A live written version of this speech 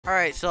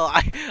Alright, so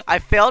I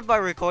failed by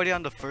recording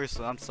on the first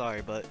one. I'm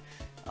sorry, but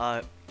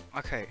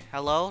okay.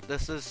 Hello,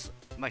 this is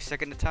my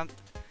second attempt.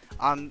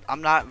 I'm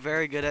not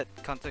very good at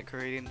content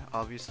creating,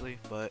 obviously,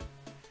 but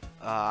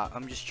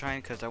I'm just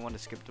trying because I want to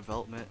skip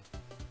development,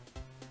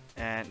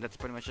 and that's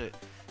pretty much it.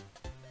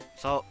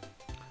 So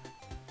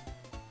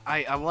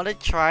I want to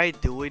try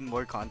doing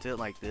more content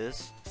like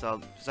this. So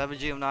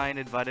 7GM9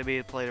 invited me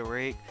to play the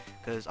Rake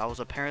because I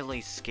was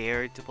apparently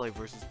scared to play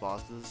versus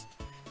bosses.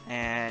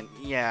 And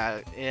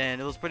yeah, and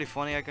it was pretty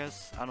funny, I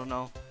guess. I don't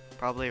know,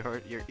 probably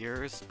hurt your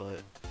ears,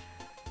 but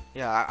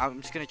yeah,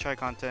 I'm just gonna try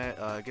content.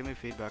 Give me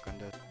feedback on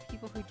that.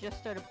 People who just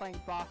started playing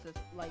bosses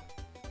like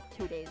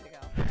 2 days ago.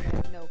 They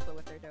have no clue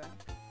what they're doing.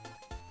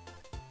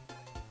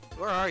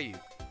 Where are you?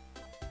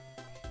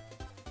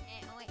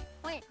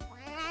 Wait,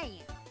 where are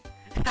you?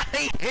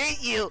 I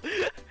hate you!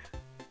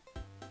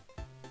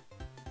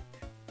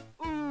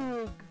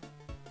 Oog.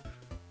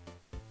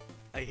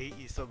 I hate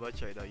you so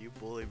much right now. You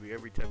bully me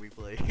every time we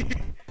play. It's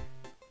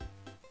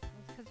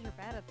because you're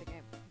bad at the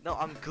game. No,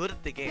 I'm good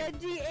at the game.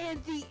 Benji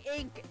and the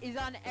Ink is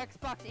on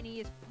Xbox and he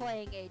is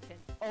playing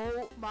Agent.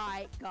 Oh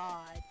my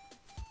god.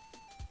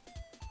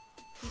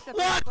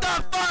 What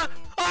the fuck?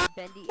 Oh,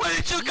 where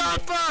did you come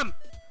from?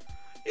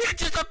 You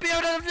just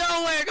appeared out of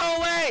nowhere. Go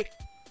away.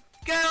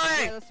 Get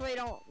away. Yeah, that's why you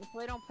don't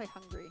play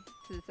Hungry,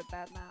 because it's a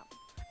bad map.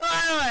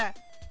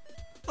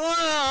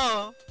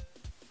 Oh,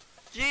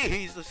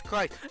 Jesus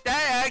Christ.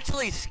 That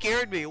actually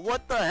scared me.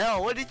 What the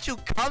hell? Where did you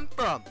come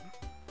from?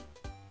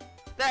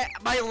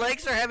 My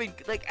legs are having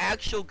like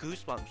actual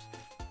goosebumps.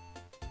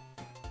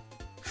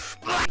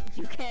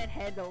 You can't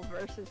handle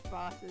versus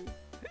bosses.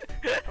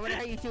 I wonder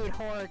how you do in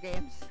horror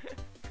games.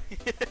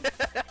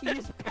 You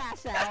just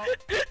pass out.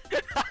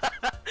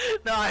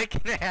 No, I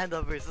can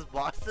handle versus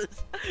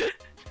bosses.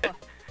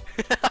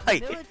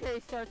 Military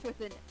starts with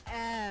an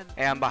M.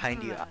 Hey, I'm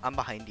behind you. I'm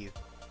behind you.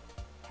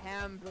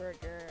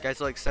 Hamburger. Guys,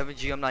 like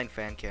 7GM9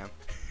 fan cam.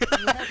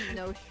 You have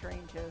no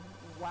strangers.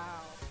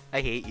 Wow. I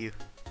hate you.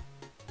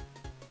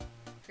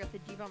 Got the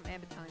G-Bomb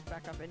and battalions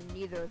back up, and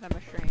neither of them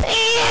are stranger.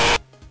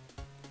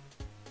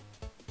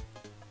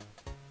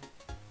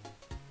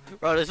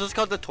 Bro, this is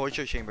called the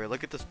torture chamber.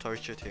 Look at this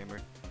torture chamber.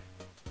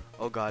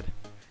 Oh god.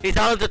 He's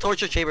out of the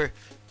torture chamber.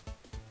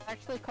 It's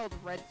actually called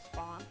Red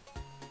Spawn.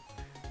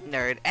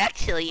 Nerd.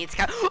 Actually, it's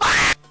called.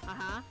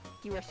 Uh-huh.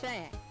 You were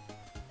saying.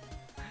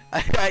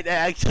 That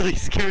actually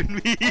scared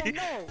me. Oh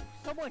no!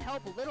 Someone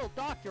help Little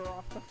Doctor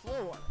off the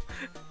floor.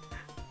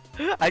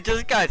 I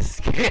just got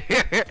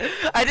scared.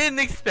 I didn't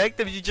expect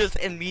them to just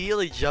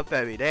immediately jump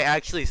at me. They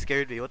actually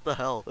scared me. What the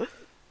hell?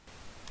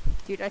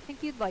 Dude, I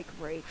think you'd like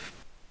Rake.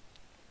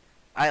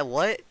 I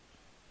what? I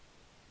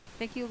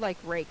think you'd like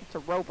Rake. It's a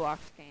Roblox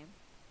game.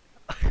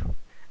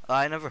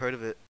 I never heard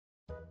of it.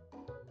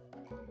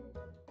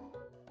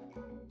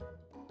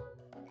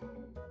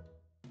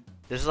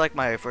 This is like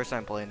my first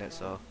time playing it,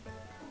 so.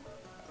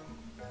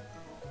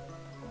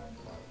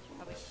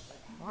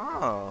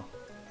 Oh.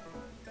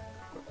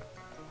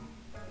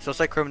 So it's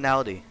like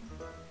Criminality.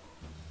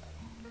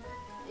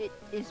 It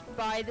is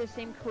by the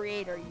same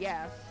creator,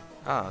 yes.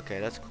 Oh, okay,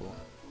 that's cool.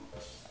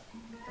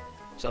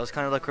 So it's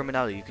kind of like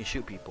Criminality. You can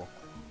shoot people.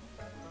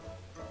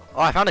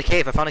 Oh, I found a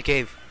cave. I found a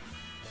cave.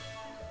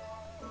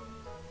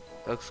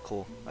 That looks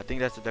cool. I think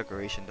that's a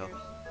decoration, though.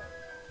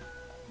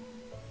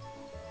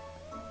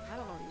 I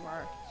don't know who you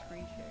are.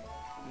 Screen share.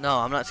 No,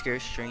 I'm not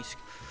scared. Strange.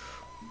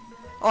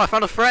 Oh, I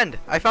found a friend.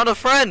 I found a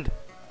friend.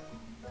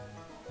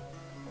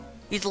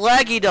 He's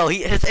laggy though.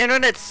 His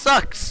internet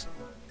sucks.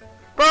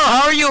 Bro,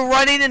 how are you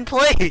running in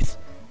place?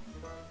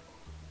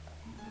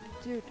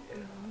 Dude,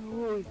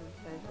 who even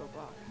plays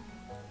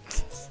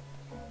Roblox?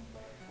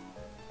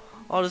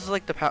 Oh, this is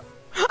like the power.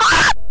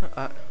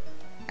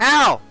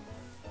 Ow!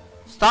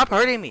 Stop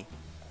hurting me.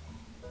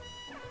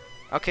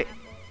 Okay.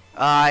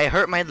 I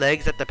hurt my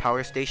legs at the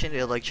power station. They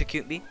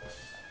electrocute me.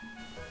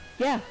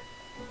 Yeah.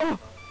 Oh,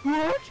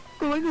 what?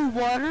 Going in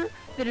water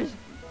that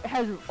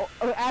has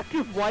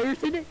active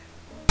wires in it?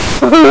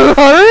 Oh,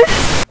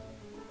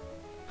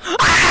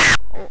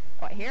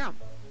 I hear him.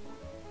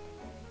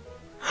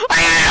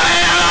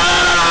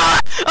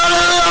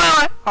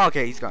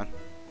 Okay, he's gone.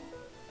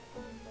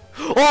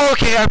 Oh,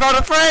 okay, I found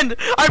a friend!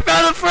 I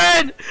found a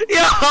friend!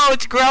 Yo,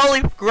 it's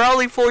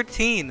Growly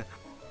 14.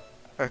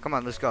 Alright, come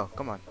on, let's go.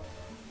 Come on.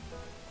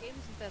 Game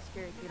isn't that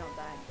scary if you don't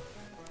die.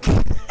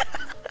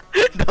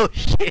 No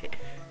shit.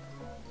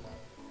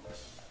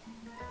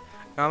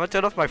 I'm gonna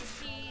turn off my.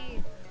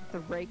 The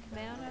Rake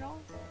Man at all?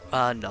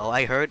 No,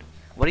 I heard.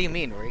 What do you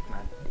mean, Rake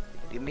Man?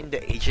 Do you mean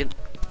the agent?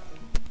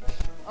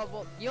 Oh,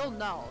 well, you'll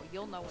know.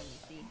 You'll know when you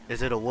see him.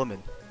 Is it a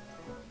woman?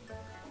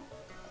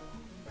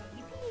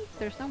 Maybe.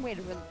 There's no way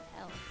to really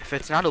tell. If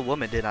it's not a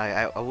woman, then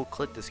I will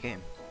click this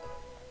game.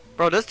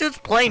 Bro, this dude's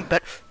playing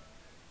bet.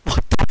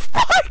 What the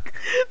fuck?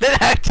 That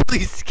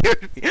actually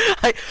scared me.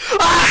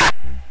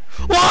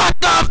 What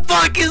the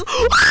fuck is?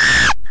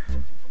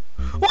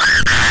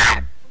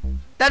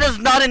 That is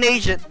not an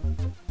agent.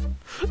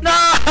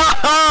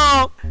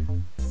 No!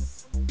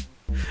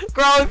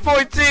 Growly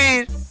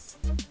 14!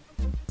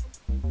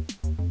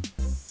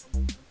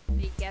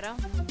 get him?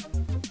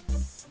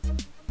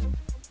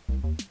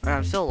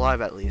 I'm still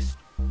alive at least.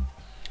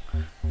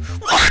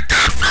 What the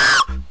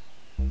fuck?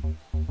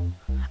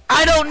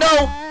 I don't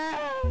know.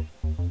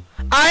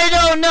 I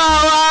don't know.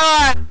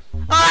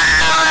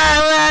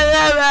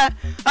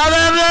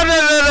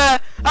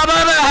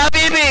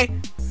 Habibi.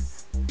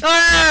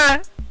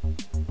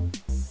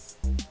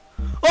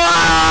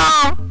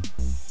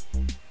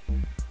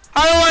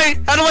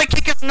 How do I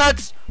kick his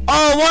nuts?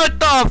 Oh, what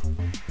the?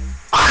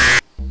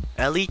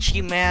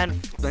 Elichi Man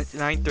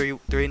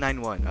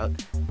 93391.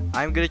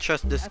 I'm gonna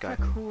trust this guy.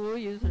 That's a cool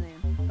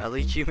username.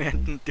 Elichi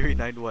Man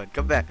 391.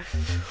 Come back.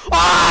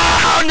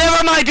 Oh,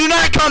 never mind. Do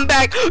not come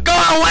back. Go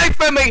away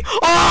from me.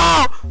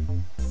 Oh.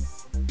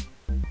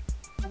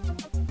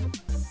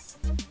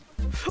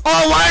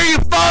 Oh, why are you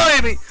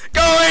following me?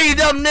 Go away, you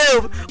dumb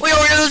noob. We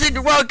were using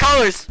the wrong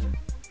colors.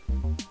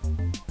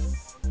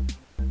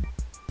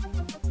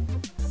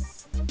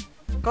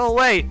 Go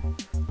away.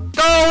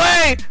 Go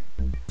away.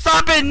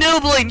 Stop it,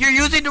 noobling. You're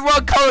using the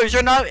wrong colors.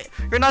 You're not a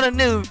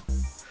noob.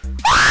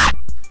 Ah!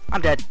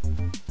 I'm dead.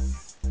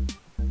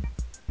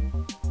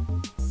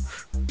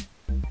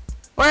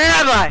 Where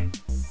am I?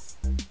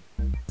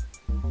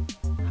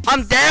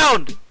 I'm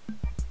downed.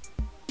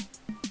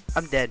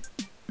 I'm dead.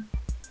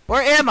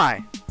 Where am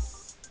I?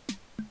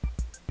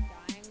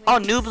 Oh,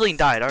 noobling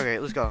died. Okay,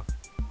 let's go.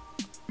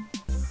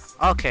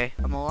 Okay,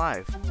 I'm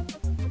alive.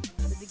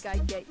 Did the guy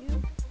get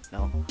you?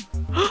 No.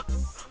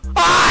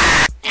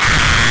 Ah!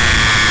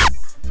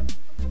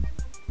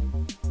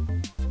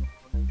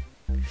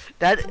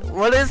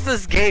 What is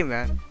this game,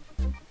 man?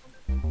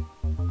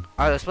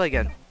 Alright, let's play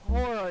again.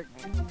 Horror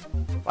game.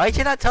 Why did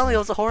you not tell me it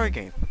was a horror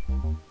game?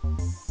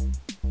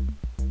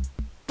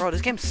 Bro,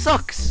 this game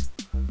sucks.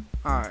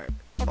 Alright.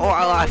 Oh,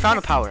 I found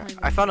a power.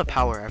 I found a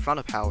power.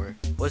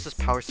 What is this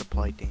power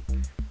supply thing?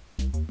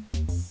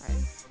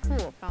 Alright,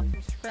 cool. Found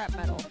some scrap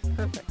metal.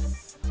 Perfect.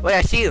 Wait,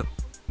 I see you.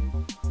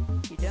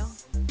 You do?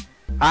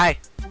 Hi.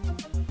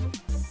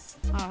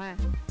 Oh, hey.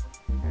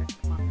 Alright,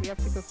 come on. We have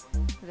to go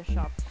to the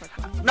shop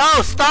quickly.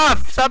 No, stop!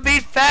 Stop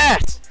being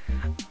fast!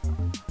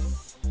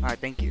 Alright,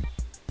 thank you.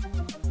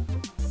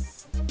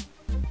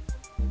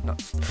 No. Okay,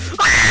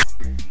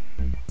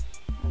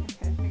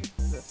 I think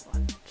it's this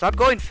one. Stop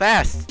going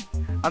fast.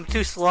 I'm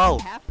too slow.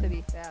 You have to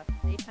be fast.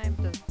 Daytime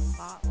does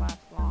not last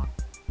long.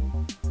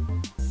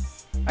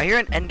 I hear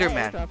an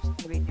Enderman. Airdrop's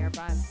gonna be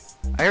nearby.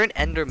 I hear an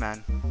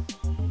Enderman.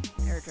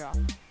 Airdrop.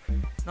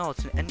 No,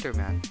 it's an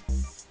Enderman.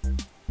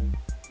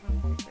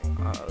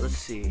 Let's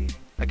see.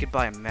 I could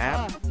buy a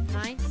map.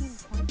 19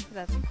 points for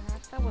that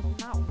scrap. That was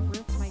not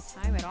worth my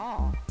time at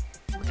all.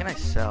 What can I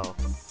sell?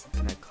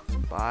 Can I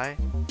buy?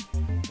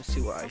 Let's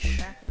see what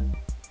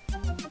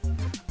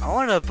I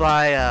want to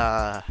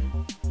buy,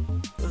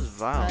 what is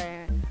vial?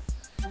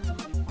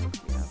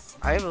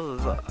 I have a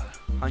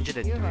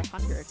 103. You have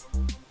 100.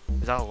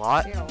 Is that a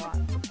lot? You have a lot.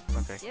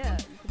 Okay. Yeah,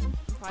 you can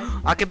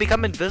buy I can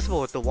become invisible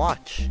with the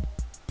watch.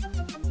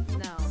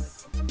 No.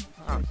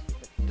 Oh.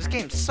 This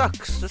game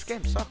sucks. This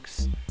game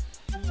sucks.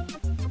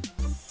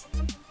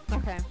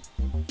 Okay.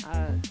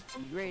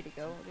 You ready to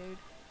go,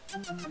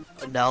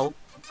 dude? No.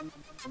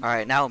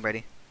 Alright, now I'm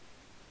ready.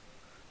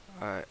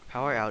 Alright,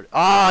 power out.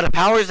 Oh, the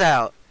power's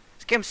out!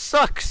 This game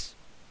sucks!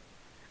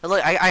 And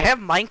look, I have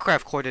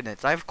Minecraft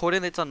coordinates. I have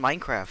coordinates on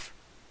Minecraft.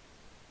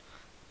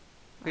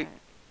 Wait,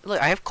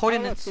 look, I have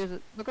coordinates. Oh,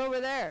 look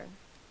over there.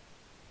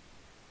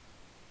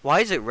 Why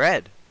is it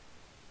red?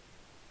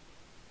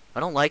 I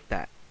don't like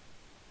that.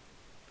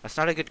 That's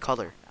not a good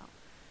color. No.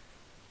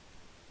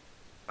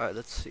 Alright,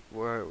 let's see.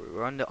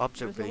 We're on the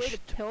There's a way observation.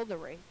 to kill the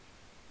rake.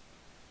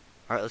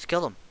 Alright, let's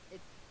kill him.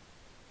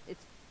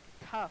 It's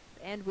tough,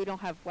 and we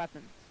don't have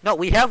weapons. No,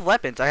 we have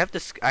weapons. I have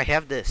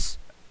this.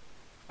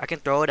 I can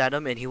throw it at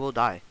him and he will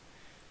die.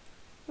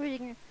 What, are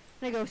you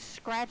gonna go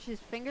scratch his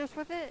fingers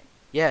with it?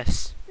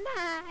 Yes.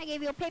 Nah, I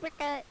gave you a paper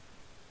cut.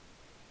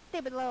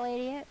 Stupid little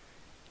idiot.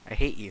 I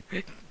hate you.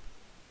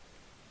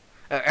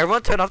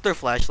 Everyone turn off their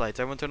flashlights.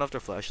 Everyone turn off their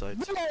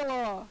flashlights.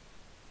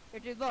 Here,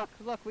 dude,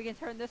 look, we can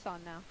turn this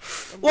on now.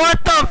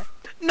 What the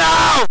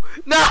No!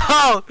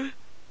 No!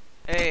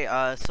 Hey,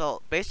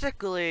 so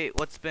basically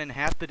what's been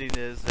happening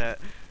is that,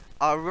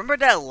 remember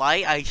that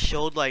light I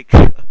showed like,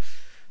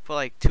 for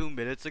like 2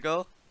 minutes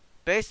ago?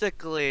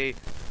 Basically,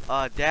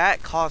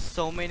 that caused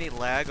so many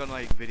lag on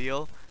like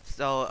video,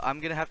 so I'm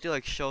gonna have to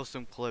like show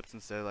some clips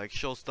instead, like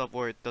show stuff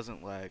where it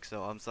doesn't lag,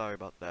 so I'm sorry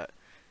about that.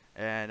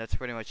 And that's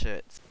pretty much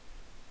it.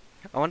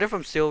 I wonder if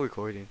I'm still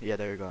recording. Yeah,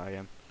 there we go, I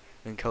am.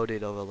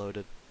 Encoded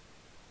overloaded.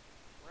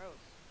 Gross.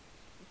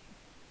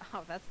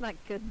 Oh, that's not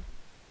good.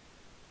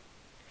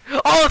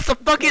 Oh, it's the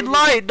fucking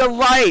light! The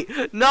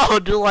light! No,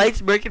 the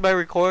light's breaking my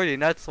recording,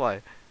 that's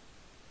why.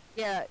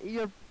 Yeah,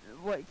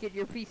 get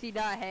your PC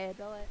not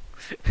handle it.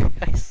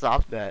 I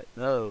stopped that,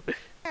 no.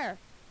 There.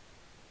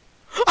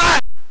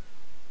 Ah!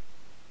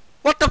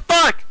 What the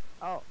fuck?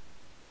 Oh.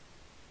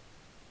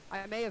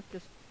 I may have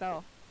just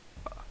fell.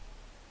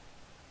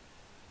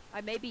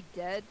 I may be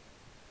dead.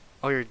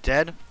 Oh, you're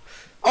dead?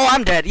 Oh,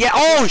 I'm dead. Yeah.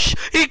 Oh,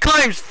 he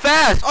climbs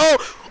fast. Oh,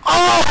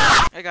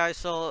 oh. Hey guys,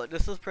 so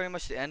this is pretty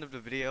much the end of the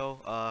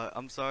video.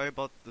 I'm sorry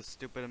about the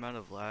stupid amount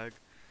of lag,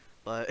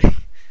 but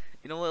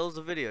you know what? It was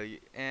a video,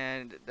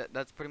 and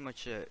that's pretty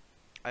much it.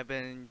 I've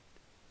been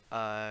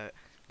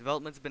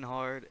development's been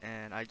hard,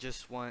 and I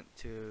just want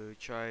to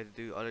try to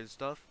do other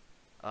stuff.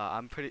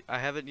 I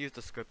haven't used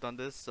a script on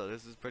this, so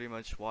this is pretty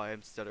much why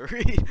I'm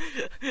stuttery.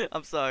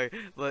 I'm sorry,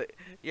 but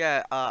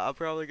yeah, I'll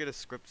probably get a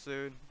script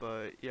soon.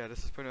 But yeah,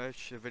 this is pretty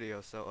much the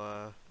video.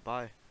 So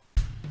bye.